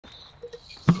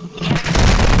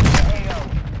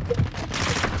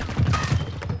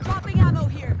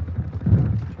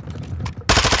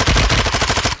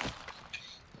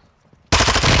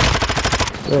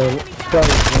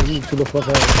Probably to the fuck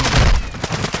out.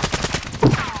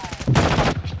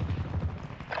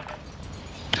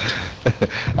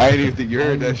 I didn't even think you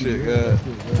heard that shit, God.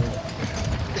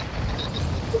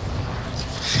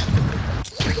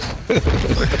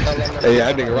 Hey,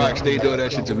 that nigga Rock stay doing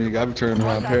that shit to me. I be turning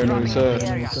around paranoid as hell.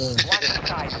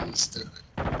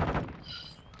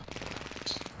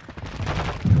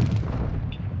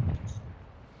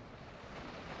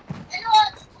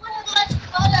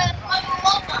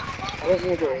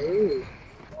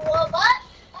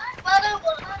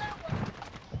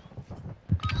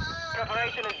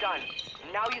 Preparation is done.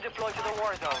 Now you deploy to the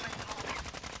war zone.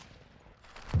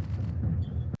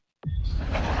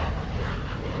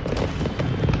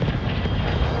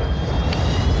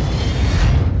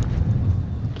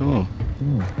 Come on.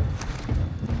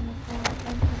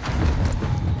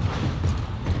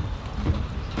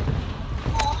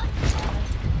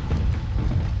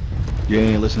 You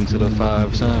ain't listen to the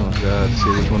 5 sounds, God. See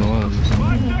which one it was.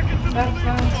 That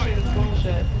sound shit is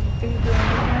bullshit.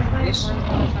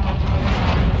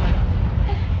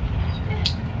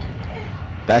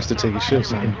 That's to take a shit,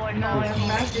 son. No, it's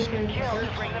faster because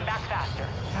Bring them back faster.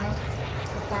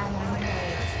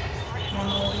 Wanna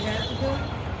know what we have to do?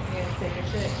 Yeah, take a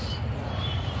shit.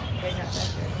 They got that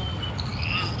shit.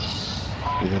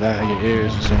 Yeah, that in your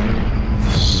ears or something.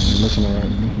 Listen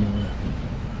alright.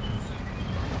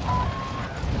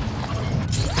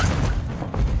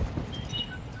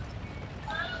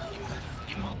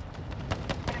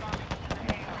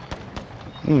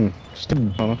 Stop,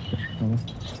 huh?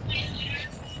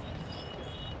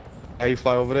 How you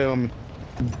fly over there on me?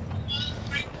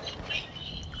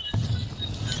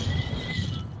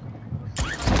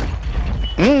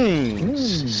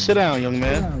 Sit down, young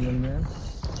man.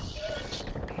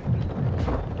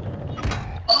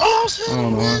 I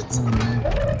don't know.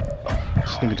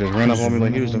 This nigga just ran up on me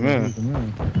like he was the man.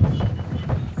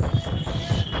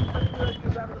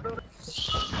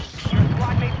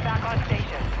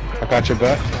 I got your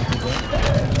back.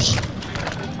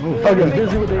 I got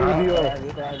busy with the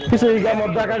ADR. He said he got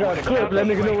my back, I got a clip, let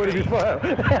nigga know where to be found.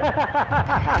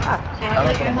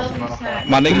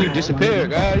 My nigga, you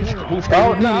disappeared, guys. Who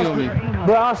started on me?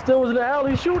 Bro, I still was in the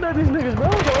alley shooting at these niggas, bro,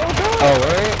 the whole time. Oh,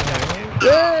 right?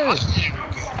 Yeah.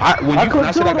 When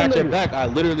I said I got your back, I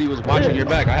literally was watching your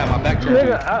back. I had my back turned to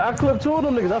you. Nigga, I clipped 2 of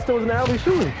them niggas. I still was in the alley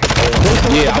shooting.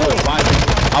 Yeah,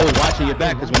 I was watching your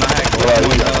back because when I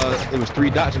had it was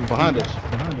 3 dots behind us.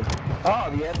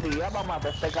 Oh, yeah, about my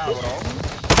best take out, bro.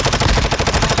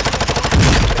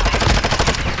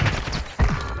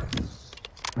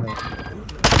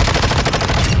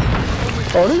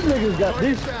 Oh, these niggas got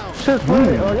these shit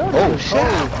playing. Oh,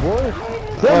 shit. Boy.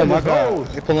 Oh my god.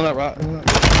 They pulling up, right?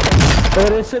 Oh,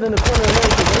 they sit in the corner and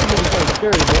everything. These niggas kind of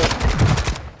scary, bro.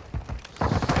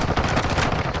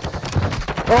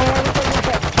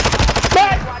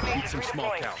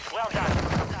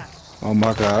 Oh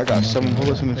my god, I got 7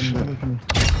 bullets in this shit. I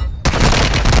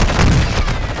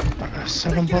got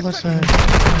 7 bullets in it.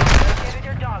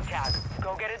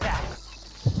 Go get it back.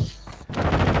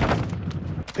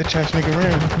 Bitch ass nigga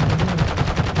ran.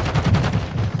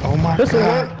 Oh my Pistol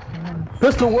god. work.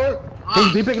 Pistol work.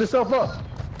 He picking himself up.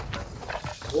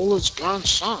 Bullets, gun,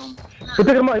 something. He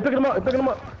picking him up. He picking him up. He picking him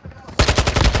up.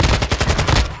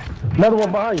 Another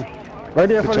one behind you. Right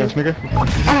there in front of you. Nigga.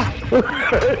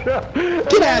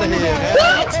 Get out of here, man.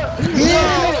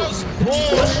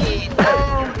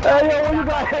 Hey, yo, when you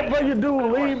got hit by your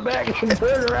dude, lean back and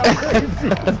turn around crazy.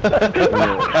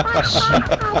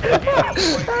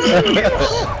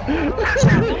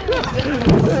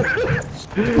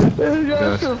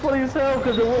 That's funny as hell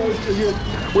because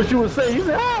what you would say. You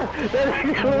said, that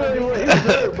nigga really was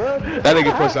hurt, bro. That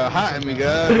nigga put some hot in me,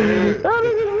 guys. That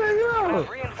nigga said, yo.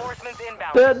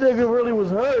 That nigga really was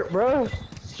hurt, bro.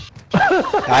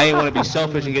 I ain't want to be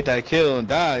selfish and get that kill and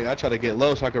die. I try to get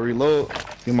low so I can reload,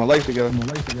 get my life together.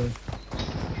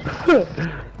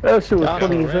 That shit was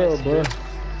funny as hell, bro.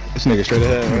 This nigga straight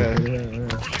ahead,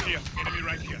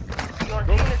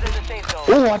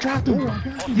 Oh, I dropped him.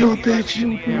 You bitch.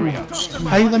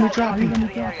 How you let me drop you?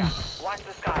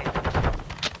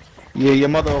 Yeah, your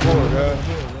mother a whore, bro.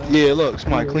 Yeah, look,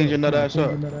 somebody clean your nut ass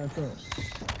up.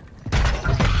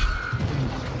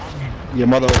 Your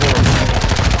mother a whore.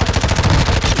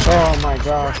 Oh my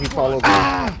god, he followed me.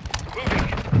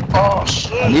 Oh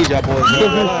shit. I need y'all boys.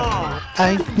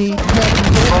 I need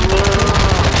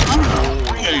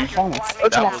I'm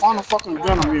trying to find a fucking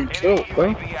gun and being killed,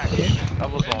 bro. That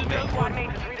was on me.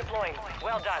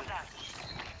 Well done.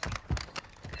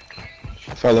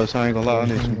 Fellas, I ain't gonna lie, I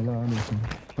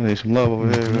need some love over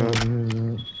here, bro.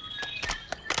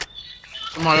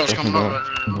 Somebody else coming up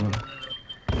right now.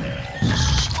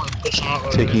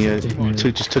 Taking your,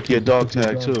 just took your dog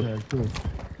tag too.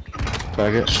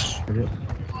 Faggot.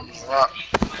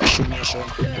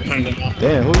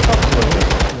 Damn, who you talking to?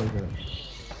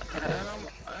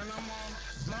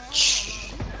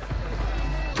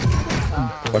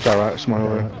 Watch out, right? Smart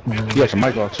over there. You got your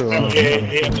mic off too.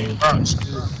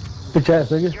 Bitch ass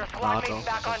nigga. Your squad mates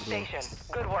back on station.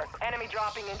 Good work. Enemy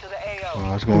dropping into the AO.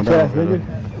 Oh, it's going Bitch ass down. nigga.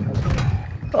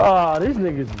 Oh, these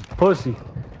niggas is pussy.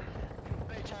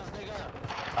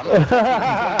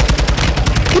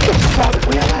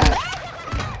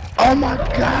 Oh my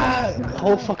god! The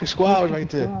whole fucking squad was right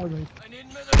there.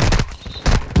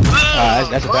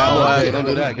 That's a bad one. Don't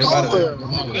do that. Get out of there.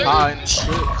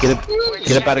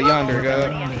 Get up out of yonder, guy.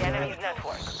 The enemy's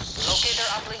network. Locate their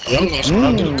uplink. I need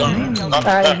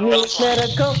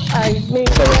medical. I need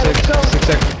 7, 6, medical. 6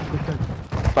 seconds.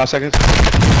 5 seconds. 4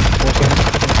 seconds.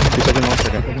 2 seconds. 1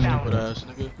 second.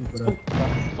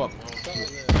 Fuck.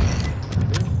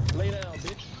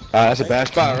 That's a bad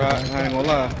spot, right? I ain't gonna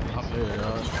lie. I'm here,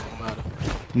 y'all.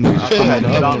 I had I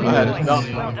had this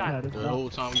bounty on the whole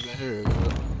time we been here.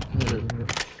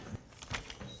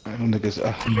 Them niggas,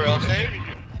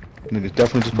 niggas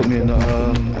definitely just put me in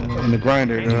the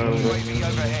grinder.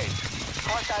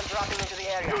 Hostiles dropping into the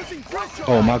area.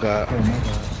 Oh my god.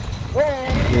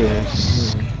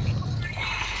 Yes.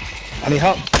 I need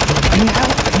help. I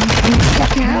need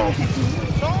fucking help.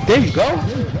 There you go.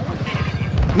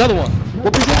 Another one.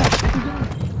 Whoop his ass.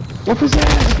 Whoop his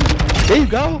ass. There you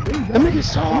go. Them niggas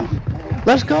soft.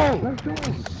 Let's go.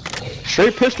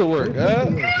 Straight pistol work, I've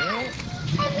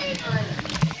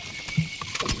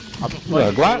been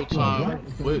playing the whole time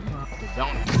with the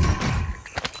bounty.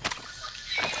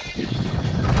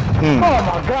 Oh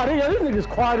my god, these niggas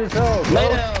quiet as hell, bro.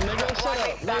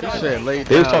 He said lay down.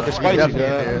 They was talking spicy, Definitely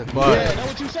guy. there, but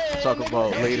talk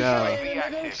about lay down.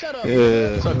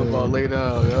 Yeah. Talk about lay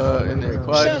down, in there,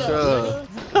 quiet as hell.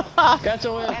 Got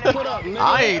your ass put up, nigga.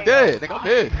 I ain't dead, nigga, I'm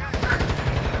dead.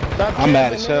 I'm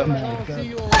mad as hell.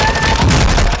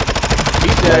 He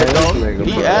dead though.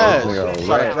 He ass.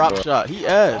 Try to drop shot. He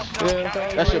ass.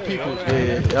 That's your people's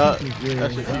dead. Yup.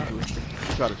 That's your people's.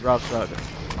 He try to drop shot. He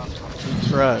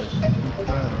trash.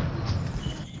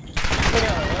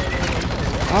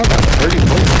 I got 30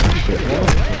 points.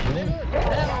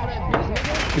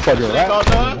 You called you a It ain't rat? about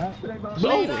none. So,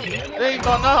 it ain't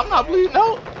about none. I'm not bleeding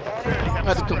out. I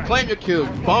had to claim your kill,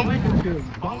 you bum. Claim the kill.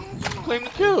 Claim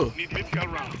your kill.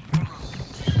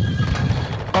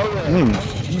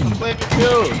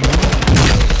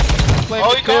 Claim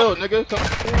your kill, nigga.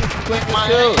 Claim your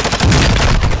kill.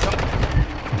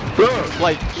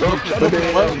 Like, yeah,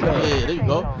 there you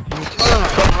go.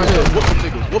 Come here, whoop them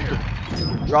niggas, whoop them.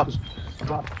 Drops.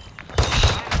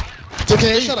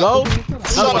 There you go.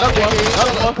 Another one.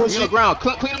 He on the ground.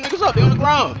 Clean them niggas up. They on the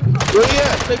ground.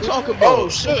 Yeah, they talking about. Oh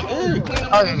shit. Yeah, clean them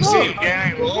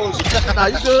niggas up. Nah,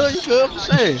 you good. I'm just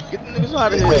saying. Get them niggas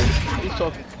out of here. He's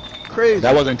talking crazy.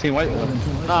 That wasn't Team White.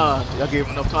 Nah, y'all gave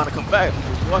him enough time to come back.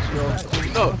 Watch y'all.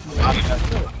 You know.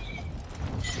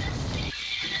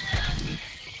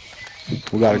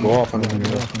 We gotta go off on him.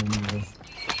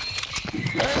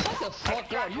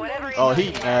 Oh,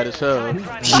 he mad as hell.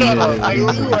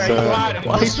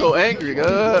 Why he so angry,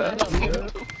 God? What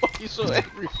the fuck he so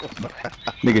angry for?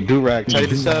 Nigga do-rag,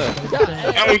 tight as hell.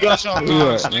 And we got some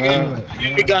dudes, nigga.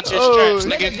 And we got your straps,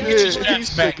 nigga. Get your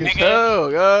straps back, nigga.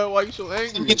 Hell, God, why you so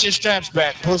angry? Get your straps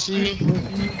back, pussy.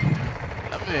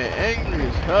 That man angry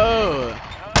as hell.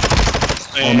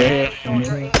 Man.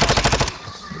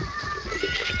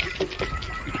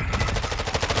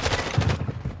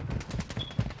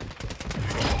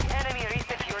 Enemy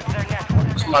resecured their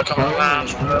network. Somebody come around,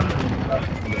 man.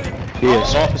 Yeah,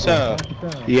 soft as hell.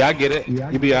 Yeah, I get it.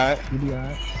 You be alright.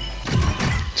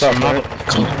 What's up, man?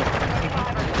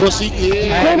 Pussy,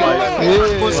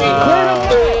 yeah. Pussy.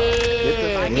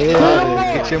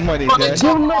 Yeah, get your money, man. Give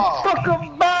them the fuck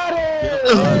about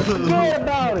it. Forget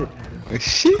about it.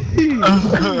 Shit.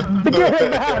 Forget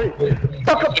about it.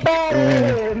 Fuck about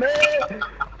it, man.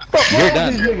 Fuck You're all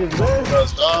done. these niggas, man.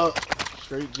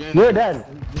 Straight janitor. You're done.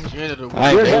 Janitor. I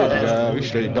ain't good, we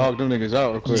straight dog them niggas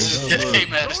out real quick. Hey,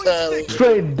 man.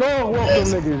 Straight dog walk them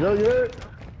niggas, yo, yeah?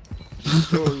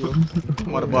 I'm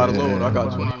about to buy the load. I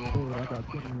got 20 more.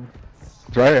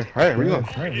 It's right here, where you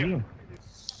going?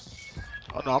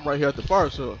 Oh no, I'm right here at the bar,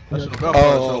 so that's what I'm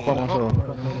Oh,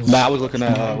 nah, I was looking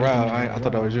at Rob. I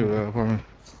thought that was you.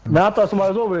 Nah, I thought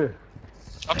somebody was over here.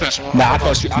 Nah, I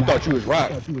thought you was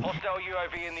Rob. Hostile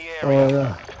UAV in the Oh, area.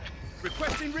 yeah.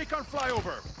 Requesting recon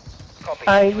flyover. Copy.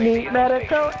 I need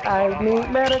medical. I need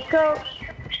medical.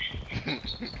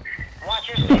 Watch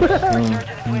your step. Research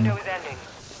to this window is ending.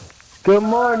 Good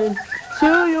morning.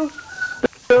 to you.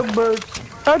 The birds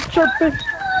are chirping.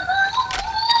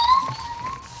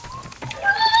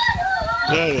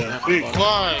 Yeah, be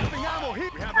quiet. We have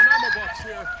an ammo box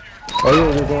here. Oh, yeah,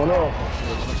 what's going on?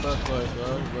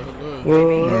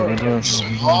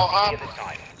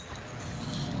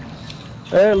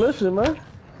 Hey, listen, man.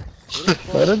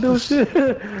 Let her do shit.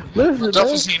 Listen,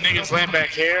 Definitely man. seen niggas laying back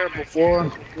here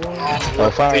before.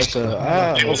 Oh, fire, sir.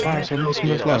 Fire, sir.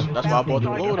 That's why I bought the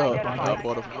load up. I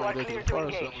bought it from over there to the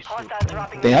fire service.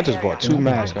 Dang, I just bought 2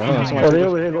 masks. Oh, they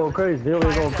over here going crazy. They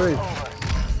over here going crazy.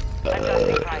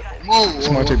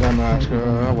 Somebody take that mask.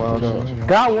 I wild out.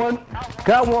 Got one.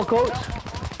 Got one, coach.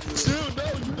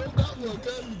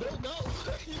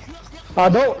 I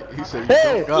don't. He said,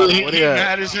 Hey. you got He it. What was he at?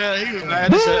 mad as hell. He was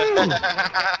mad as hell.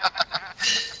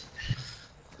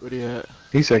 What he at?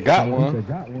 He said, got one.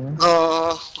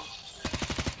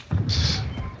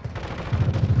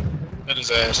 At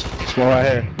his ass. This one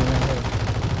right here.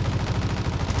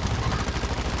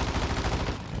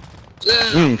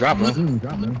 Drop him.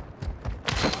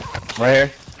 Right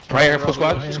here. Right here, full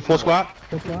squad. Full squad.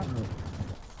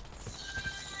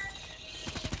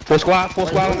 Full squad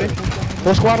on me.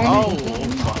 Full squad on me.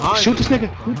 Behind Shoot this nigga.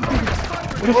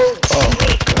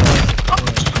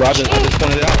 Bro, I just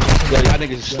pointed it out. Yeah, y'all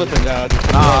niggas is slipping, Nah,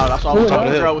 that's all I was Top of trying the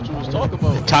to figure hill. out what you was talking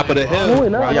about. Top of the hill.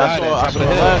 Right Yeah, I there, saw top of the it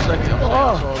hill. last second. I saw it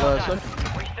last second.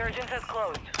 Resurgence has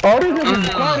closed. Oh, these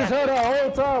niggas quiet as hell that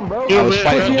whole time, bro. I was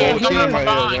fighting Pussy the ass whole team niggas. right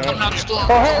here, Coming bro. out the store. A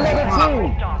whole nother team.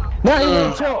 Now he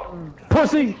in choke.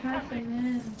 Pussy.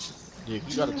 Yeah,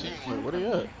 you got a team with. Where they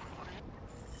at?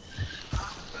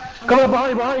 Come up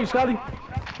behind you, Scotty.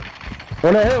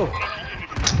 On that hill.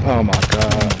 Oh my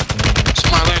god.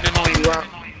 Somebody landing on you, Rock.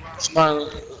 Somebody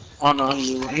on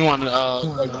you. You want to,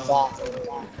 like the farm.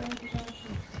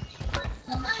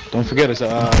 Don't forget it's we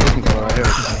can go right here.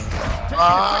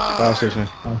 Fire station.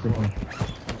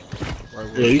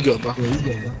 Yeah, you good, bro.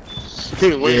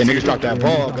 Yeah, niggas dropped that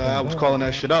ball, guy. I was calling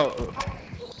that shit out.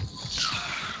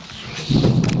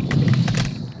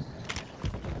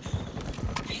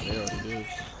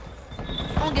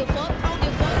 I don't give a fuck. I don't give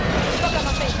a fuck. Fuck out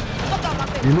my face. Fuck out my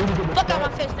face. Fuck out my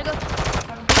face, nigga.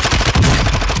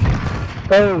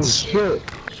 Oh, shit.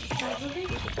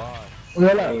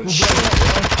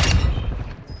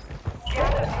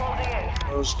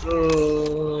 Let's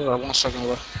go. 1 second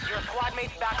left. Your squad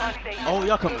mates back on station. Oh,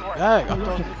 y'all coming back. I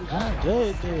thought you was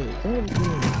dead.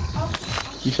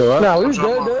 You said what? Nah, we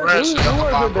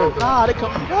dead. Nah, they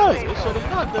coming back. They said they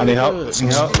not dead. I need help.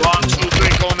 Need help. 1, 2,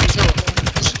 3 going in two.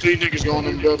 There's 3 niggas going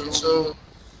in the building too.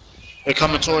 They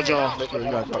coming towards y'all. They You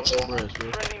got to drop bread,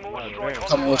 bro.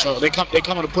 coming with y'all. They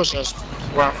coming to push us.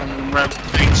 Right from the red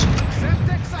things.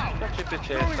 Give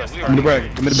me the bread.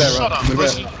 Give me the bread, Shut bro. up, Give me the bread.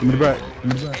 listen. Give me the bread.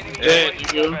 Yeah, you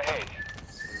good.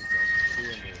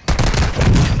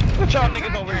 Get y'all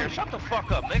niggas over here. Shut the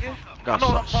fuck up, nigga. Got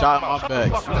shot in my back.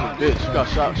 You a bitch. You got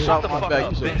shot in my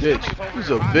back. You's a bitch. You's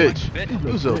a bitch.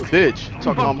 You's a bitch.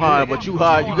 Talking I'm high, but you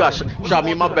high. You got shot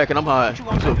me in my back and I'm high.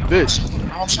 You's a bitch.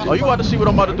 Oh, you about to see what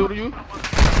I'm about to do to you?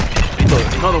 Look,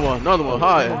 another one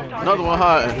high. Another one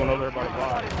high.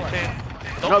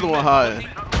 Another one high.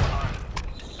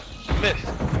 Miss.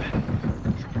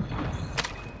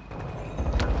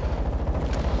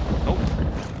 Nope.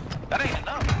 That ain't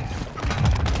enough.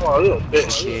 Oh, you a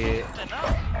bitch.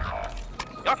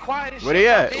 Y'all quiet as shit. Where they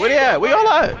at? Where they at? Where y'all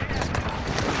at?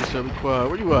 You said be quiet.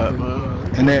 Where you at,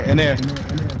 man? In there. In there.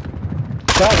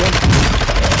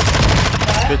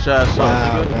 Bitch ass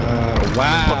son, nigga.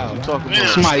 Wow. You talking about?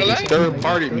 Somebody just third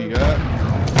partied me, guy.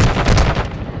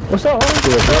 What's up, homie?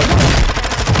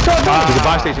 There's a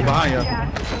buy station behind you.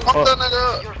 Fuck that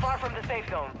nigga up. You're far from the safe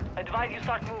zone. Advise you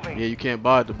start moving. Yeah, you can't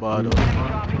buy the buy though.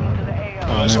 Dropping into the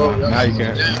AO. Oh, no. Now you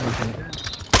can't.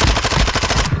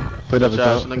 Put up Bitch the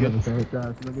ass top. nigga.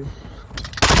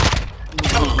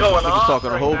 What's going Niggas on?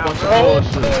 talking a whole bunch of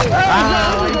bullshit.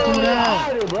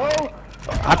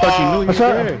 I thought you knew you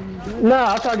scared.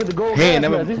 Nah, I try to get the gold. He ain't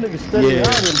gas never. mask. These niggas steady Yeah.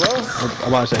 hiding, bro. I'm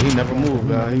about to say he never moved,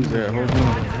 guy. He was there. Whole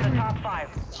time. To the top 5.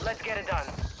 Let's get it done.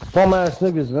 Bum ass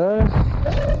niggas, man.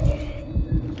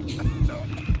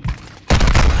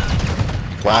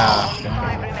 Wow.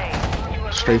 5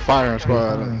 remain. Straight firing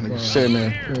squad. Niggas sitting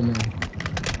there.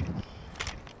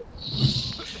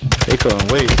 They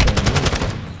couldn't wait.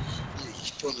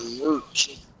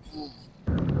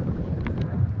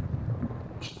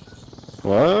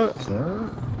 What?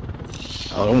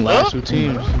 Oh, them last 2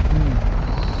 teams.